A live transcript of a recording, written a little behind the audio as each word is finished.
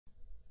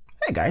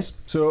Hi guys,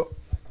 so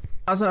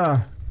as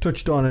I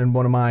touched on in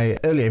one of my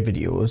earlier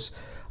videos,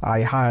 I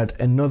had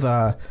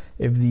another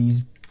of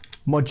these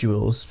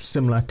modules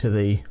similar to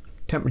the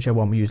temperature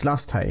one we used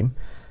last time,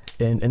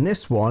 and in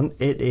this one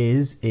it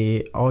is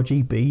a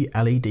RGB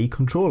LED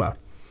controller.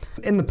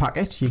 In the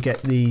packet you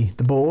get the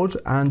board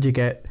and you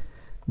get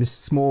this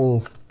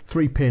small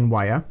 3-pin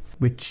wire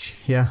which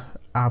here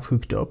I've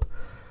hooked up,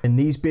 and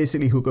these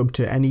basically hook up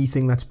to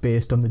anything that's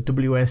based on the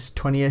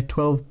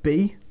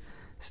WS2812B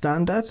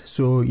standard.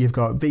 So you've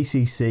got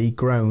VCC,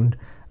 ground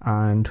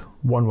and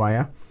one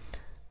wire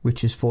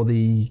which is for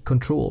the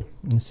control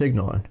and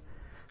signaling.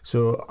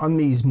 So on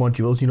these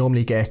modules you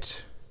normally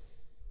get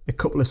a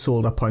couple of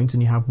solder points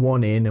and you have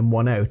one in and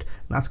one out,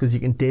 and that's because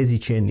you can daisy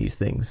chain these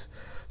things.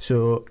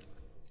 So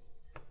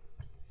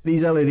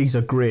these LEDs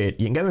are great.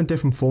 You can get them in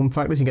different form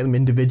factors. You can get them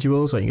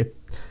individuals, or you can get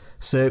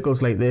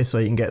circles like this, or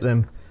you can get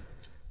them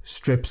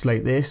strips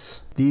like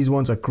this. These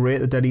ones are great.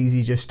 They're dead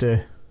easy just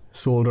to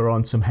solder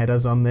on some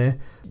headers on there.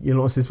 You'll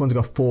notice this one's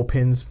got 4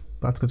 pins.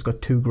 That's because it's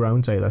got 2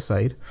 grounds either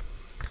side.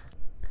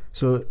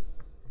 So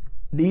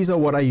these are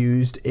what I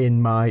used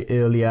in my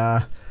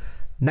earlier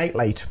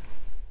nightlight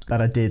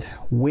that I did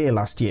way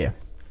last year.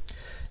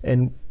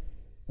 And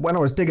when I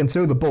was digging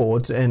through the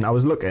boards and I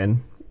was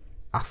looking,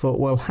 I thought,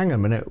 well, hang on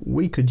a minute,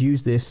 we could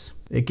use this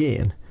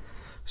again.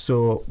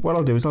 So what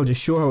I'll do is I'll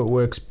just show how it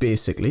works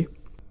basically.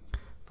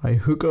 If I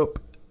hook up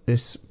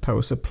this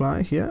power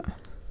supply here,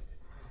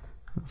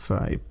 if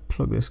I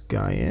plug this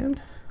guy in,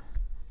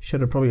 should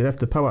have probably left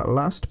the power at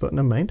last, but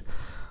never mind.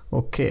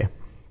 Okay,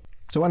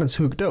 so when it's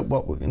hooked up,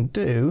 what we can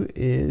do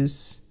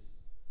is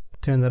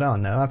turn that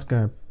on. Now that's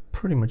going to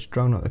pretty much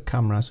drown out the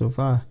camera, so if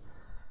I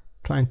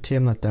try and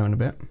tame that down a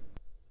bit.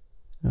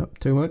 Nope,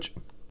 too much.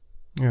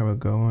 There we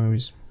go,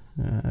 maybe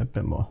a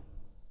bit more.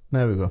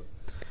 There we go.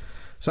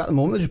 So at the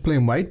moment they're just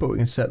plain white, but we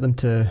can set them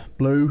to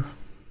blue,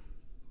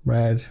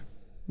 red,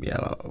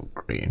 yellow,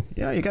 green.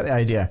 Yeah, you get the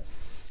idea.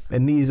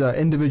 And these are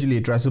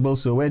individually addressable,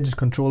 so we're just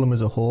control them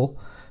as a whole,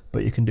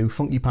 but you can do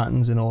funky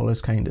patterns and all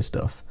this kind of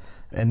stuff.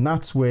 And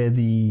that's where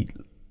the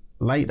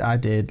light I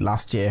did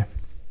last year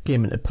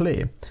came into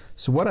play.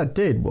 So what I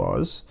did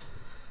was,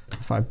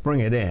 if I bring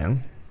it in,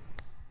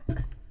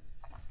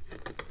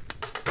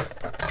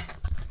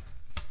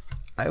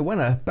 I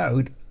went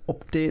about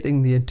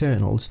updating the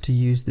internals to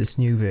use this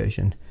new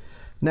version.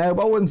 Now I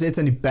wouldn't say it's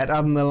any better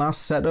than the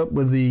last setup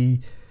with the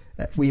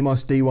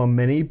Wemos D1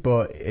 Mini,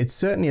 but it's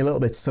certainly a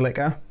little bit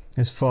slicker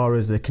as far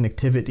as the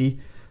connectivity.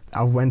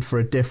 I went for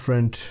a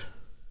different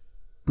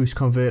boost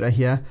converter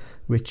here,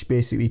 which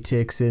basically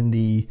takes in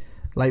the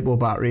Lipo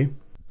battery,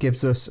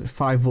 gives us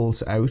 5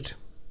 volts out,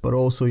 but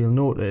also you'll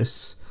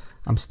notice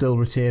I'm still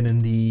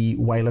retaining the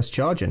wireless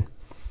charging,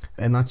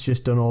 and that's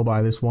just done all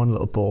by this one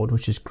little board,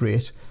 which is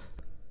great.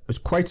 It was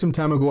quite some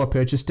time ago I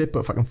purchased it,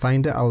 but if I can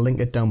find it I'll link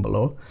it down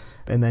below.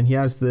 And then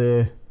here's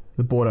the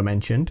board I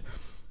mentioned,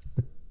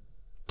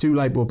 2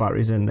 Lipo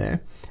batteries in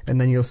there, and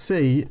then you'll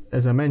see,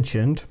 as I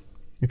mentioned,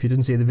 if you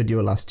didn't see the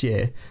video last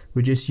year,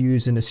 we're just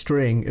using a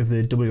string of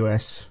the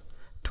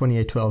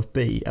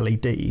WS2812B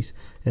LEDs,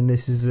 and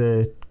this is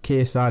a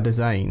case I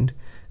designed,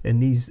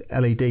 and these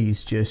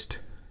LEDs just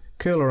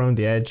curl around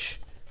the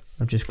edge.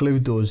 I've just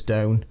glued those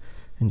down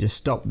and just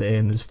stopped there,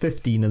 and there's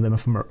 15 of them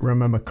if I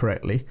remember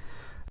correctly,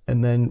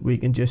 and then we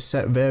can just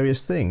set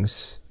various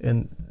things.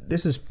 And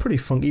this is pretty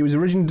funky. It was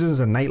originally done as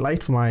a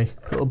nightlight for my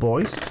little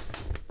boys,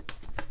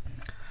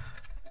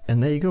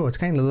 and there you go, it's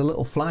kind of the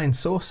little flying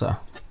saucer,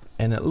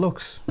 and it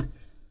looks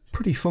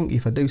pretty funky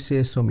if I do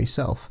say so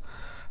myself.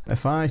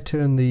 If I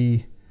turn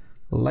the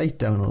light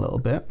down a little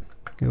bit,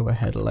 go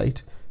ahead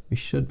light, we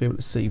should be able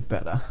to see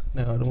better.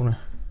 No, I don't want to.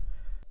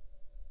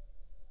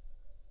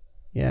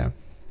 Yeah,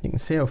 you can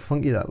see how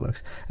funky that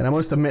looks, and I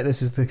must admit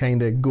this is the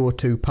kind of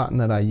go-to pattern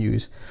that I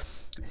use.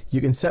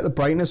 You can set the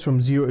brightness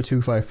from 0 to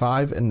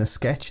 255 in the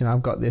sketch, and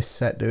I've got this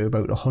set to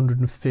about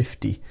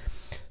 150.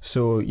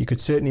 So you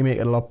could certainly make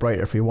it a lot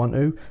brighter if you want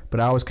to,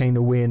 but I was kind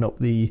of weighing up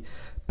the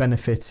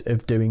benefits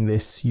of doing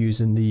this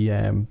using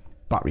the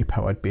battery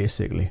powered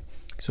basically.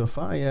 So if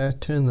I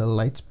turn the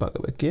lights back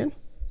up again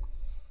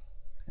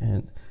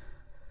and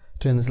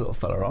turn this little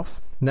fella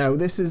off. Now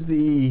this is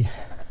the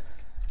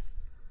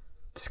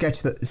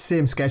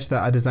same sketch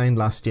that I designed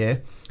last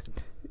year.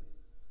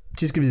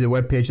 Just give you the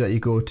web page that you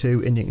go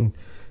to, and you can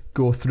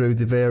go through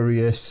the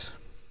various,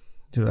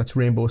 so that's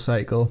rainbow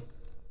cycle.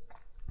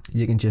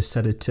 You can just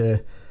set it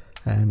to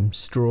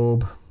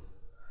strobe,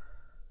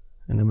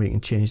 and then we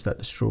can change that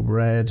to strobe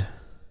red,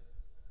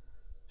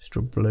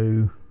 strobe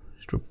blue,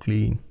 strobe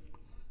clean,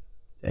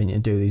 and you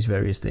can do these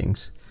various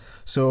things.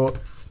 So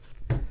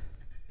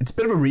it's a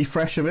bit of a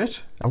refresh of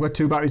it. I've got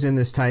 2 batteries in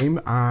this time,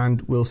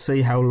 and we'll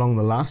see how long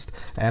they last.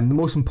 The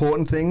most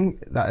important thing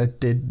that I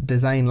did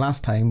design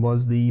last time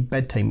was the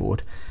bedtime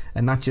mode,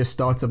 and that just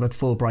starts up at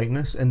full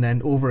brightness, and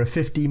then over a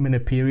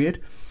 15-minute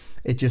period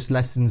it just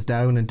lessens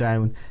down and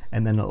down,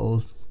 and then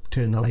it'll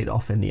turn the light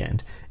off in the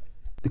end.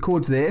 The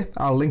code's there,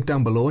 I'll link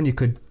down below, and you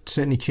could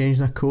certainly change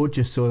that code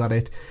just so that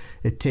it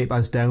it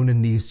tapers down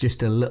and leaves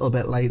just a little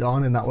bit light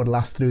on, and that would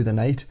last through the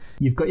night.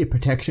 You've got your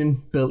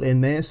protection built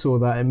in there so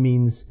that it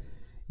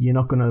means you're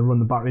not going to run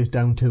the batteries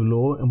down too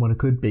low, and what it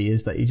could be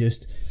is that you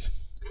just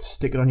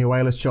stick it on your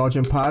wireless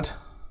charging pad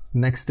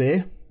next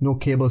day, no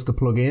cables to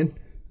plug in,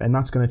 and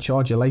that's going to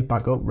charge your light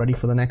back up ready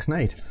for the next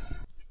night.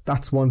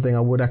 That's one thing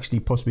I would actually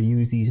possibly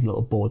use these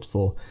little boards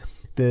for.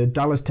 The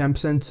Dallas temp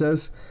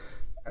sensors,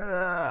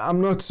 I'm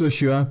not so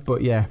sure,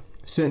 but yeah,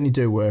 certainly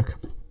do work.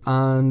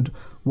 And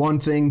one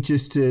thing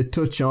just to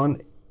touch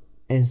on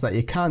is that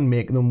you can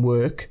make them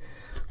work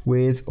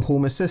with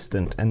Home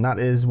Assistant, and that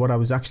is what I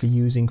was actually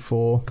using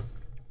for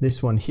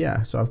this one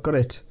here. So I've got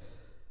it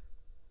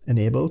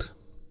enabled,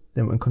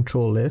 then we can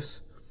control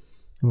this,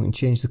 and we can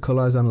change the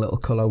colours and a little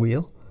colour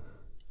wheel.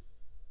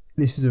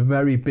 This is a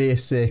very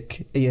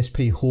basic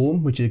ESP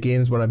Home, which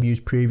again is what I've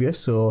used previous,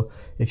 so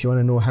if you want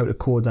to know how to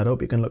code that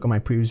up, you can look at my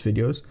previous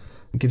videos.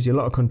 It gives you a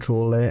lot of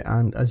control there,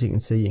 and as you can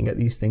see, you can get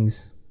these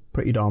things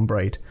pretty darn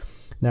bright.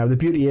 Now the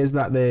beauty is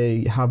that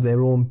they have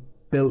their own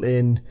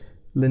built-in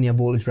linear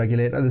voltage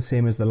regulator, the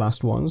same as the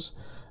last ones,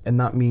 and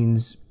that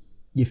means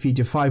you feed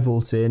your 5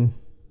 volts in,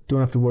 don't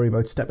have to worry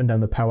about stepping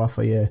down the power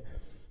for your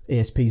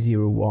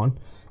ESP01.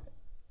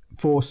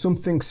 For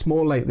something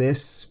small like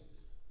this,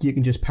 you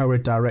can just power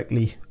it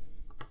directly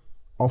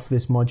off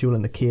this module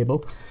and the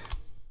cable.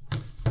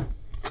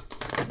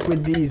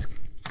 With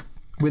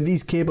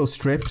these cable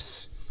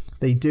strips,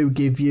 they do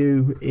give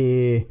you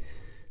a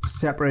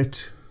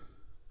separate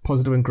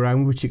positive and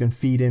ground, which you can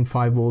feed in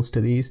 5 volts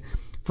to these.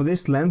 For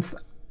this length,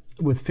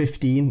 with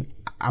 15,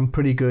 I'm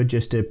pretty good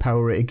just to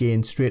power it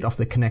again straight off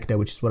the connector,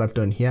 which is what I've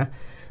done here.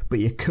 But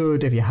you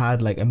could, if you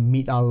had like a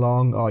meter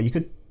long, or you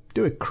could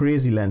do a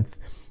crazy length,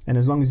 and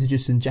as long as you're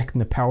just injecting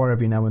the power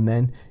every now and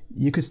then,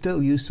 you could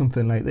still use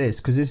something like this,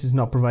 because this is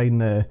not providing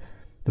the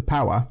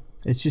power,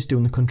 it's just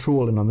doing the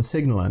controlling on the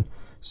signaling.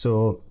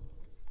 So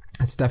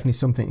it's definitely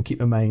something to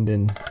keep in mind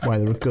and why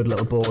they're a good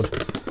little board.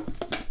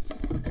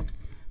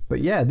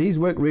 But yeah, these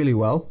work really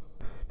well.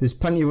 There's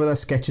plenty of other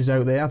sketches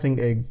out there. I think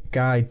a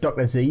guy,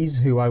 Dr. Z's,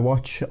 who I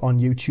watch on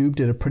YouTube,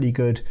 did a pretty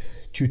good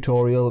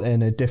tutorial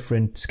in a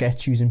different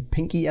sketch using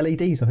pinky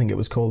LEDs, I think it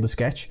was called, the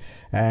sketch,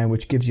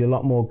 which gives you a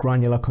lot more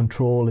granular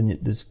control, and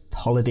there's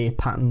holiday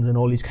patterns and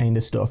all these kind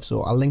of stuff,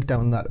 so I'll link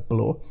down that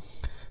below.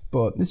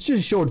 But it's just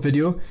a short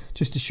video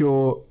just to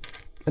show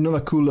another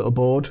cool little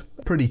board,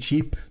 pretty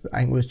cheap. I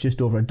think it was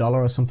just over $1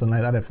 or something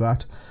like that, if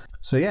that.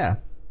 So yeah,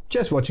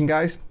 just watching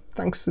guys,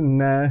 thanks, and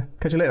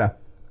catch you later.